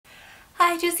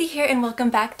Hi, Juicy here, and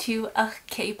welcome back to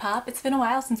K-pop. It's been a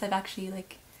while since I've actually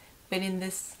been in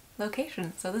this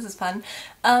location, so this is fun.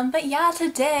 But yeah,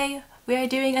 today we are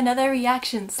doing another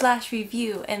reaction /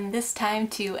 review, and this time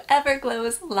to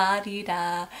Everglow's La Di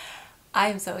Da. I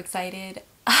am so excited.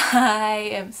 I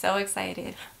am so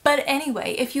excited. But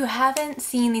anyway, if you haven't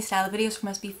seen these style of videos from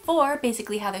us before,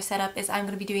 basically how they're set up is I'm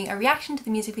going to be doing a reaction to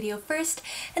the music video first,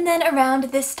 and then around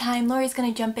this time Lori's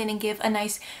going to jump in and give a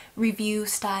nice review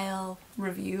style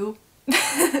review.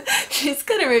 She's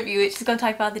going to review it. She's going to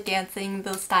talk about the dancing,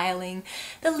 the styling,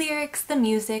 the lyrics, the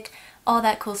music, all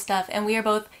that cool stuff. And we are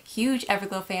both huge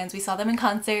Everglow fans. We saw them in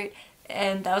concert,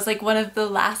 and that was like one of the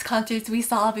last concerts we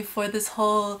saw before this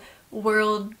whole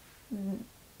world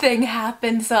thing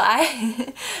happened, so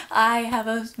I have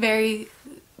a very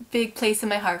big place in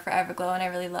my heart for Everglow, and I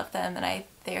really love them, and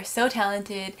they are so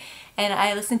talented, and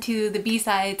I listened to the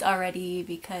B-sides already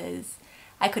because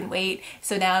I couldn't wait,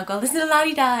 so now I'm going to listen to La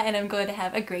Di Da and I'm going to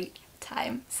have a great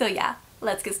time. So yeah,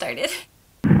 let's get started.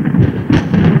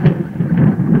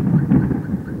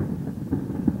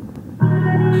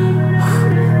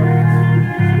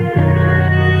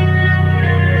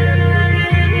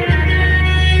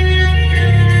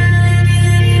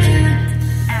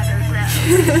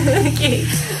 Okay.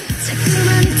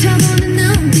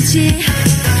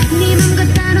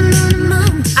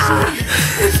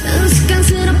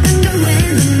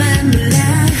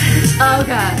 Oh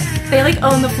god, they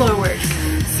own the floor work.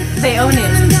 They own it.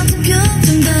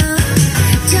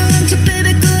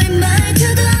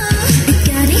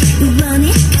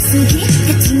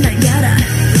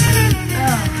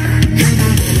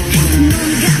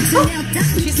 Oh,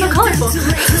 she's so colorful.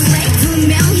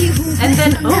 And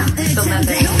then, oh, the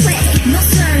leather.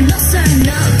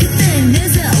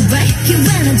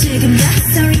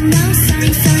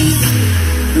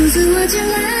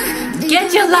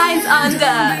 Get your lines on the...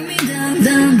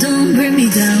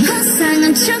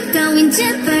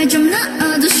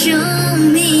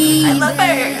 I love her.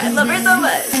 I love her so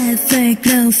much.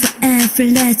 Everglow forever,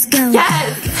 let's go.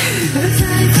 Yes!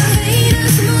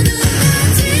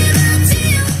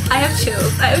 I have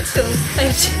chills. I have chills. I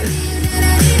have chills.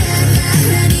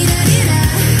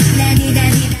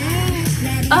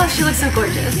 Oh, she looks so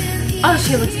gorgeous. Oh,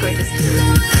 she looks gorgeous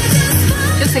too.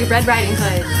 Just like Red Riding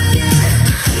Hood.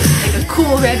 Like a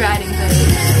cool Red Riding Hood.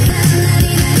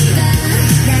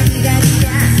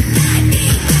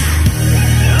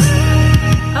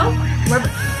 Oh, we're...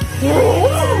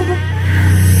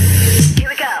 Here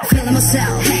we go.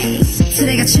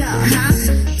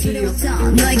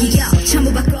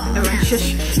 Shush.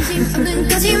 And then,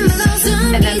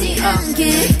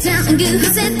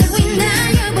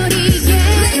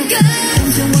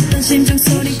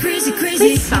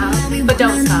 please stop, but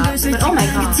don't stop. But oh my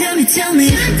god.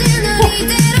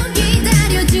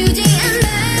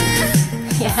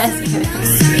 Yes,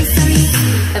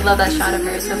 I love that shot of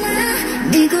her, it's so cool.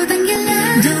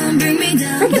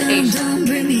 Freaking Asian.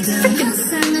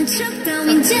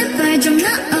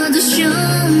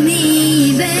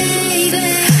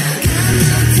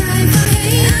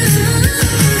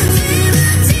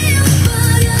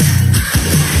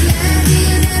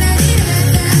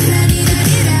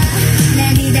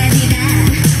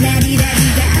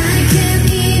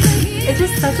 It's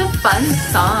just such a fun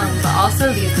song, but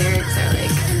also these lyrics are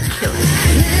killing.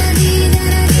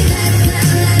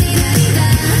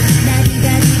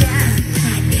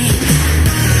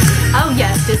 Oh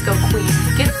yes, Disco Queen.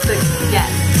 Get the yes.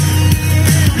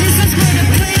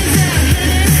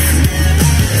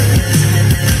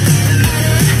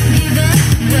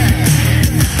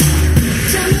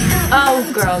 Oh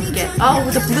girl, get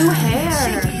the blue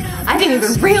hair. I didn't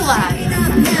even realize.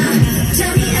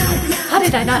 How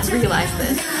did I not realize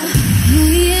this?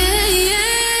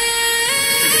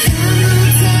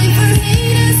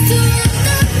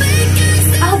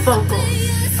 Oh, vocals.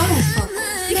 Oh, vocals.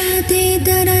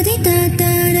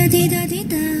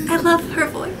 I love her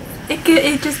voice.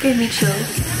 It just gave me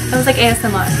chills. It was like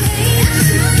ASMR.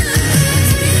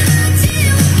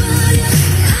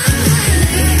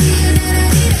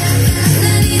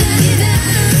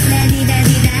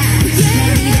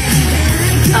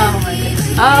 Oh my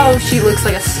goodness. Oh, she looks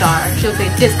like a star. She looks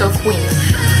like a disco queen.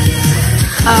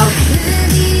 Oh.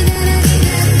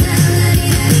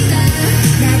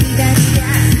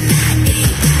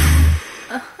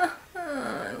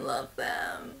 I love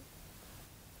them.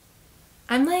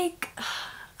 I'm like,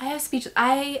 I have speechless.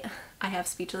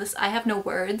 I have no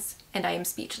words, and I am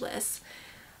speechless.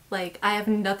 I have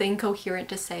nothing coherent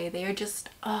to say. They are just,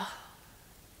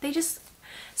 they just,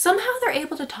 somehow they're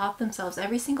able to top themselves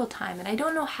every single time, and I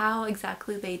don't know how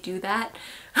exactly they do that,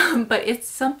 but it's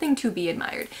something to be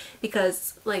admired,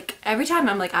 because like every time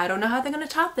I'm like, I don't know how they're gonna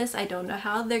top this, I don't know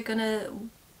how they're gonna,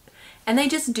 and they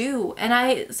just do.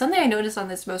 And something I noticed on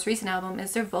this most recent album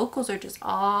is their vocals are just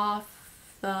off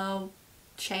the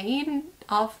chain,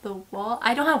 off the wall.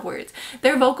 I don't have words.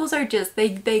 Their vocals are just,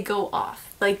 they go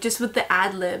off, like just with the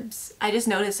ad-libs. I just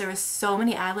noticed there were so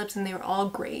many ad-libs and they were all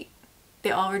great.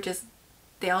 They all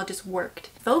just worked.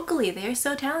 Vocally, they are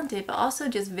so talented, but also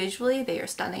just visually, they are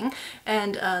stunning.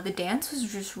 And the dance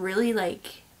was just really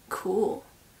like cool.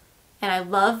 And I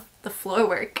love the floor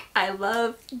work. I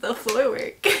love the floor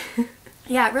work.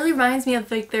 Yeah, it really reminds me of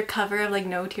like their cover of like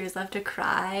No Tears Left to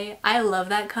Cry. I love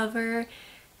that cover,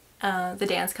 the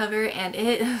dance cover, and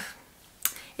it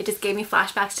just gave me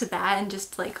flashbacks to that, and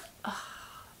just like, oh,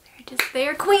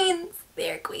 they're queens.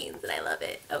 They're queens, and I love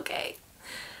it. Okay.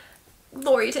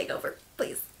 Lori, take over,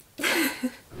 please.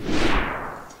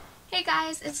 Hey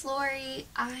guys, it's Lori.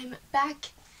 I'm back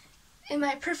in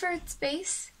my preferred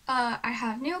space. I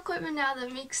have new equipment now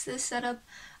that makes this setup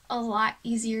a lot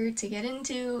easier to get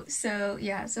into, so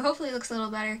yeah, so hopefully it looks a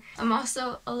little better. I'm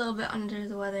also a little bit under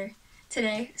the weather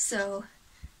today, so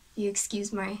you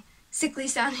excuse my sickly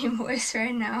sounding voice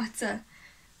right now.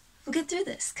 We'll get through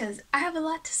this, because I have a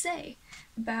lot to say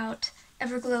about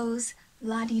Everglow's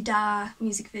La-Di-Da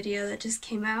music video that just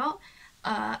came out.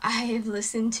 I've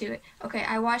listened to it. Okay,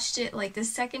 I watched it like the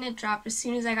second it dropped. As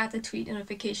soon as I got the tweet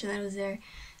notification that it was there,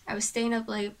 I was staying up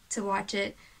late to watch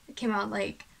it. It came out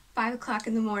like 5 o'clock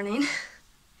in the morning.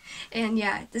 And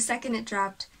yeah, the second it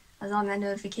dropped, I was on that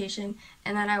notification,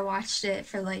 and then I watched it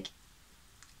for like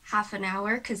half an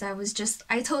hour, because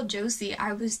I told Josie,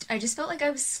 I just felt like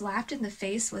I was slapped in the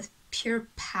face with pure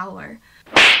power.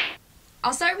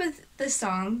 I'll start with the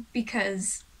song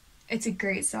because it's a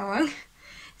great song.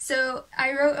 So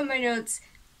I wrote in my notes,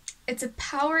 it's a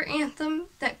power anthem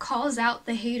that calls out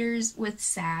the haters with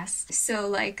sass. So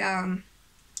like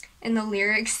in the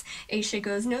lyrics, Aisha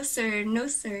goes, "No sir, no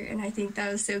sir," and I think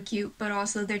that was so cute. But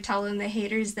also they're telling the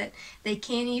haters that they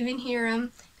can't even hear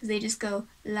them because they just go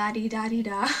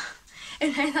la-di-da-di-da.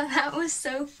 And I thought that was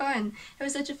so fun. It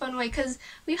was such a fun way, because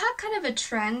we've had kind of a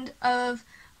trend of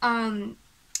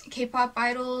K-pop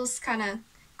idols kind of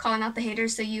calling out the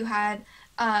haters. So you had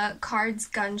Card's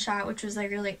Gunshot, which was like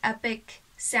really epic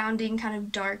sounding, kind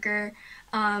of darker,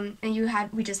 and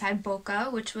we just had Boca,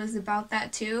 which was about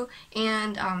that too,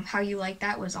 and How You Like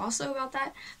That was also about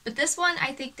that. But this one,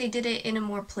 I think they did it in a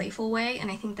more playful way, and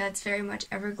I think that's very much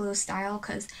Everglow style,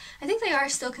 because I think they are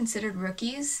still considered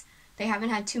rookies. They haven't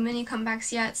had too many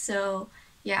comebacks yet, so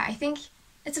yeah, I think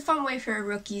it's a fun way for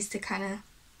rookies to kind of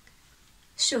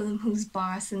show them who's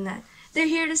boss, and that they're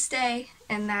here to stay,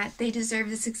 and that they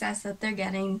deserve the success that they're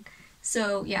getting.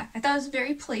 So yeah, I thought it was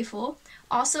very playful.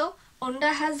 Also,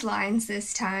 Onda has lines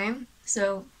this time,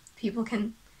 so people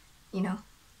can,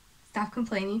 stop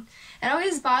complaining. It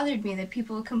always bothered me that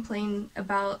people would complain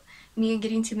about me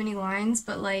getting too many lines,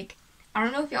 but like, I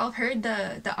don't know if y'all have heard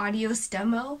the Adios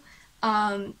demo.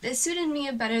 It suited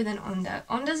me better than Onda.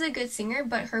 Onda's a good singer,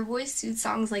 but her voice suits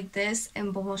songs like this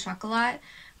and Bomo Chocolat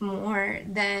more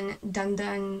than Dun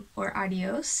Dun or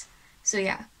Adios. So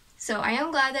yeah. So I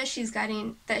am glad that she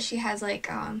has like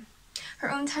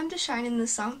her own time to shine in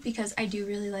this song, because I do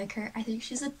really like her. I think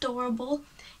she's adorable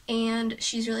and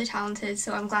she's really talented,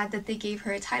 so I'm glad that they gave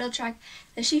her a title track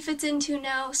that she fits into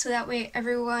now, so that way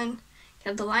everyone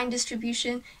can have the line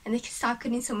distribution and they can stop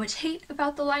getting so much hate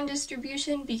about the line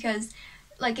distribution, because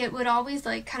like it would always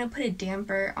like kind of put a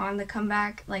damper on the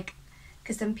comeback, like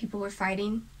because some people were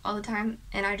fighting all the time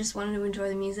and I just wanted to enjoy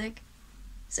the music.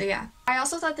 So yeah. I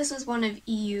also thought this was one of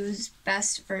EU's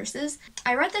best verses.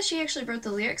 I read that she actually wrote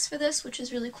the lyrics for this, which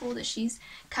is really cool that she's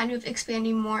kind of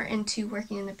expanding more into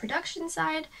working in the production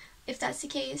side, if that's the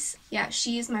case. Yeah,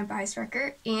 she is my bias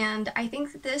wrecker, and I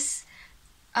think this,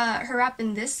 her rap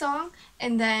in this song,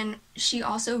 and then she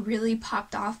also really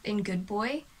popped off in Good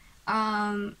Boy.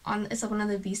 It's one of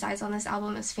the B-sides on this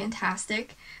album. It's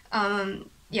fantastic.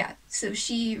 Yeah, so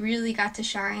she really got to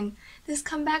shine this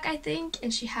comeback, I think,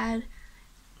 and she had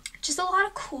just a lot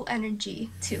of cool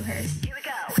energy to her. Here we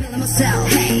go.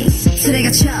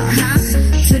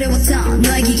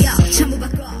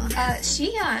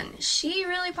 Shihyun, she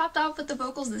really popped off with the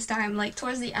vocals this time. Like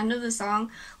towards the end of the song,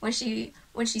 when she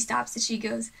stops and she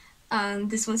goes,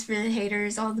 "This one's for the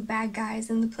haters, all the bad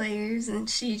guys and the players," and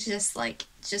she just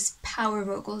power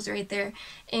vocals right there.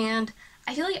 And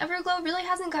I feel like Everglow really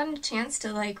hasn't gotten a chance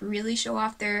to like really show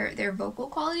off their vocal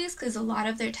qualities, because a lot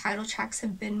of their title tracks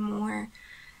have been more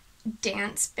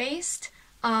dance based,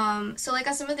 So like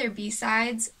on some of their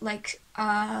B-sides, like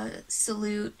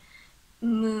Salute,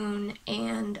 Moon,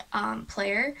 and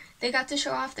Player, they got to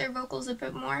show off their vocals a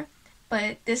bit more.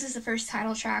 But this is the first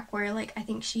title track where like I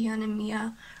think Shihyun and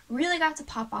Mia really got to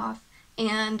pop off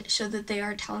and show that they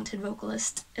are talented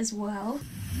vocalists as well.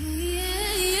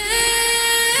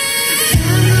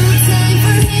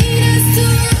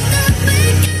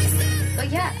 But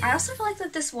yeah, I also feel like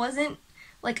that this wasn't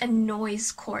like a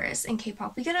noise chorus in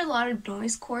K-pop. We get a lot of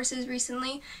noise choruses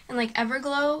recently, and like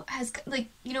Everglow has like,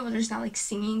 you know, when there's not like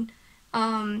singing.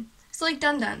 So like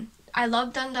Dun Dun. I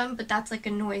love Dun Dun, but that's like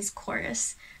a noise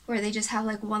chorus where they just have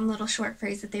like one little short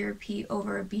phrase that they repeat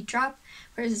over a beat drop,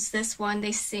 whereas this one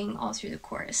they sing all through the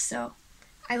chorus. So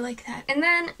I like that. And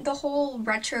then the whole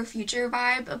retro future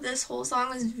vibe of this whole song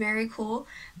was very cool.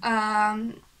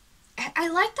 I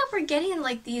like that we're getting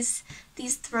like these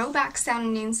throwback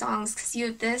sounding songs, because you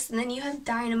have this and then you have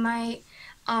Dynamite.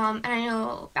 And I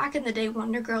know back in the day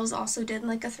Wonder Girls also did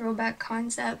like a throwback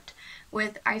concept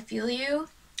with I Feel You.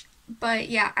 But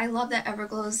yeah, I love that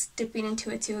Everglow's dipping into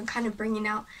it too and kind of bringing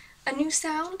out a new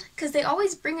sound, because they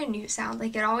always bring a new sound.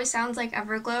 Like it always sounds like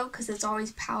Everglow because it's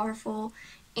always powerful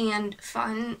and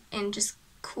fun and just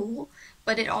cool,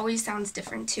 but it always sounds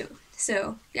different too.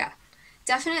 So yeah,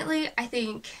 definitely I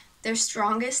think their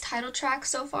strongest title track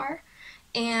so far,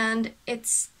 and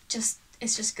it's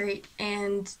just great,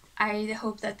 and I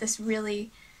hope that this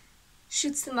really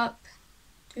shoots them up.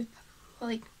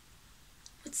 Like,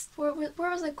 where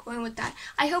was I going with that?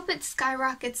 I hope it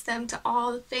skyrockets them to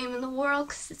all the fame in the world,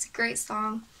 because it's a great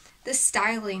song. This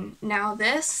styling, now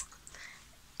this,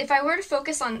 if I were to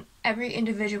focus on every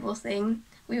individual thing,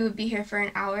 we would be here for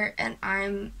an hour, and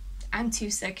I'm too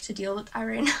sick to deal with that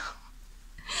right now.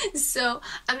 So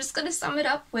I'm just gonna sum it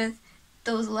up with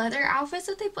those leather outfits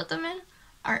that they put them in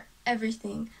are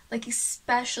everything. Like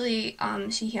especially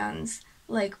Shihyun's,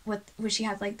 like where she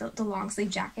had like the long sleeve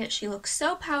jacket. She looks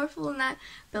so powerful in that,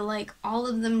 but like all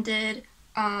of them did.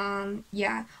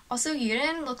 Yeah. Also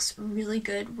Yurin looks really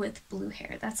good with blue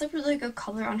hair. That's a really good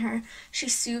color on her. She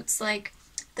suits like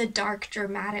the dark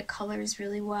dramatic colors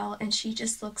really well, and she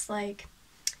just looks like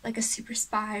a super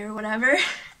spy or whatever.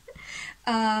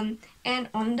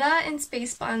 And Onda in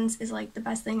Space Buns is like the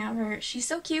best thing ever. She's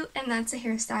so cute, and that's a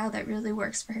hairstyle that really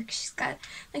works for her, because she's got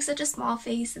like such a small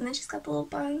face, and then she's got the little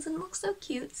buns and looks so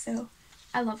cute, so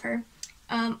I love her.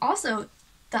 Also,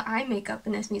 the eye makeup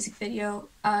in this music video,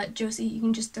 Josie, you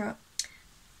can just throw up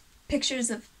pictures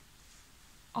of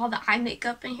all the eye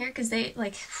makeup in here, because they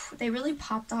really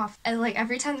popped off, and like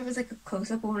every time there was like a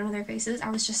close-up of one of their faces,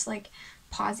 I was just like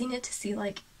pausing it to see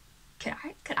like, could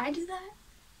I do that?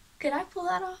 Could I pull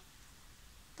that off?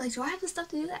 Like, do I have the stuff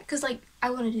to do that? Because, like,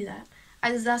 I want to do that.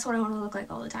 That's what I want to look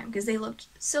like all the time, because they looked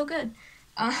so good.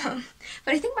 But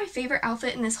I think my favorite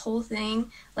outfit in this whole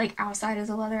thing, like, outside of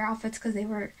the leather outfits, because they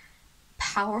were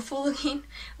powerful looking,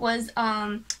 was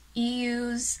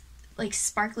EU's, like,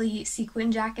 sparkly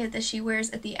sequin jacket that she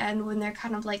wears at the end when they're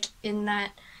kind of, like, in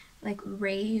that, like,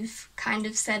 rave kind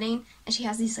of setting. And she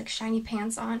has these, like, shiny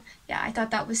pants on. Yeah, I thought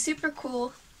that was super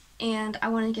cool, and I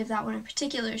want to give that one in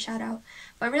particular a shout out.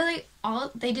 But really,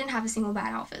 they didn't have a single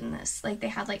bad outfit in this. Like, they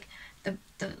had like the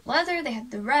leather, they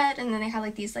had the red, and then they had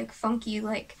like these like funky,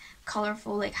 like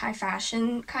colorful, like high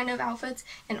fashion kind of outfits,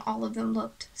 and all of them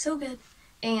looked so good,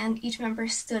 and each member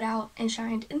stood out and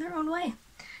shined in their own way.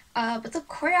 But the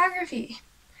choreography,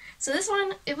 so this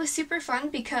one, it was super fun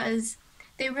because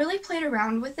they really played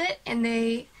around with it, and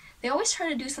they always try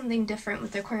to do something different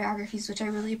with their choreographies, which I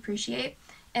really appreciate.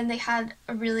 And they had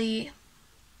a really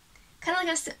kind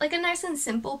of like a nice and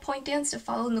simple point dance to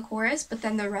follow in the chorus, but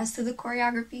then the rest of the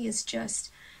choreography is just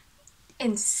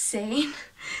insane.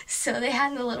 So they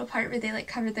had a little part where they like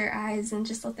covered their eyes and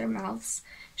just let their mouths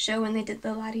show when they did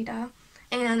the la-di-da,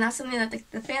 and that's something that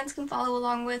the fans can follow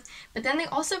along with. But then they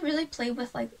also really played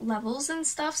with like levels and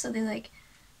stuff, so they like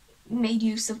made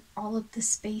use of all of the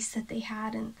space that they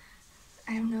had, and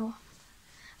I don't know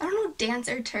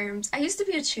dancer terms. I used to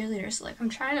be a cheerleader, so like I'm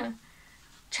trying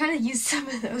to use some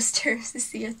of those terms to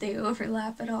see if they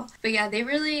overlap at all. But yeah, they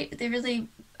really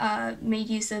made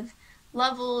use of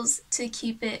levels to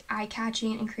keep it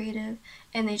eye-catching and creative,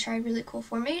 and they tried really cool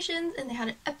formations, and they had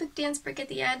an epic dance break at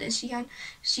the end, and she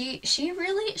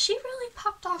really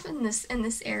popped off in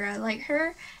this era. Like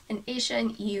her and Aisha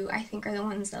and EU, I think, are the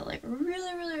ones that like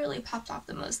really popped off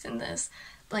the most in this.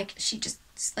 Like she just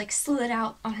like slid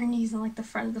out on her knees on like the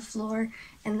front of the floor,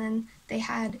 and then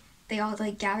they all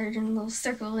like gathered in a little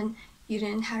circle, and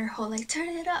Yudin had her whole like turn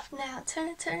it up now, turn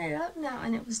it up now,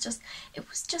 and it was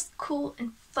just cool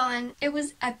and fun. It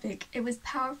was epic. It was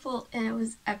powerful, and it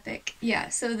was epic. Yeah,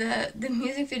 so the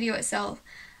music video itself,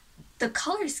 the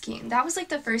color scheme. That was like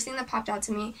the first thing that popped out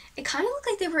to me. It kind of looked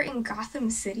like they were in Gotham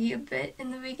City a bit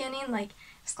in the beginning, like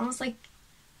it's almost like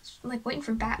waiting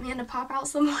for Batman to pop out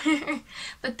somewhere.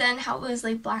 But then how it was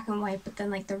like black and white, but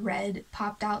then like the red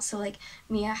popped out. So like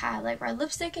Mia had like red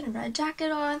lipstick and a red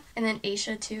jacket on, and then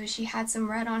Aisha too, she had some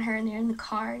red on her, and they're in the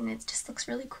car, and it just looks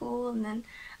really cool. And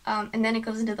then it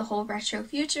goes into the whole retro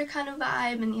future kind of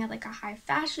vibe, and you had like a high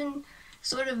fashion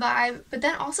sort of vibe. But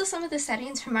then also some of the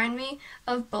settings remind me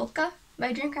of Bolka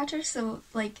by Dreamcatcher, so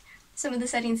like some of the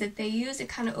settings that they used, it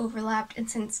kind of overlapped, and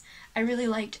since I really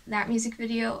liked that music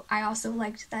video, I also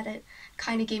liked that it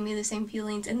kind of gave me the same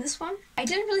feelings in this one. I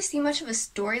didn't really see much of a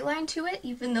storyline to it,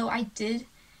 even though I did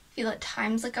feel at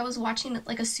times like I was watching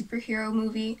like a superhero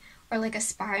movie or like a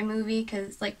spy movie,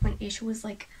 because like when Aisha was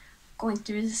like going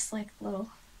through this like little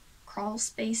crawl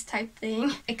space type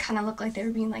thing, it kind of looked like they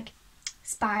were being like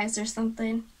spies or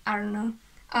something. I don't know.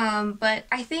 But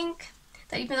I think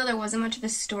that even though there wasn't much of a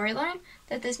storyline,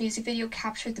 that this music video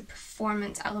captured the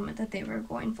performance element that they were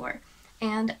going for,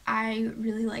 and I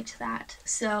really liked that.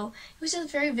 So it was just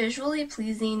very visually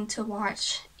pleasing to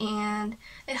watch, and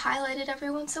it highlighted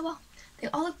everyone so well. They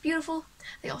all looked beautiful,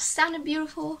 they all sounded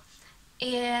beautiful,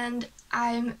 and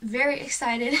I'm very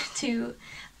excited to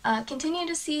continue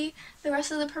to see the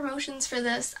rest of the promotions for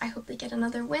this. I hope they get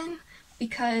another win,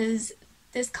 because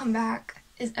this comeback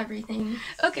is everything.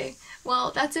 Okay,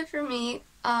 well, that's it for me.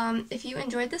 If you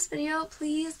enjoyed this video,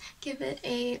 please give it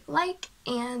a like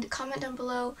and comment down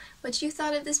below what you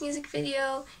thought of this music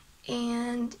video,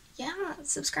 and yeah,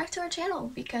 subscribe to our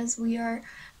channel because we are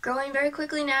growing very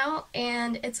quickly now,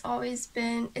 and it's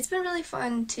been really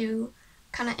fun to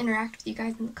kind of interact with you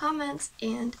guys in the comments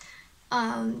and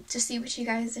to see what you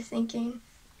guys are thinking.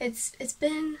 It's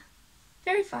been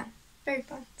very fun.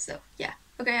 So yeah.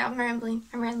 Okay, I'm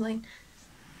rambling.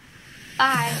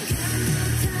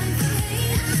 Bye.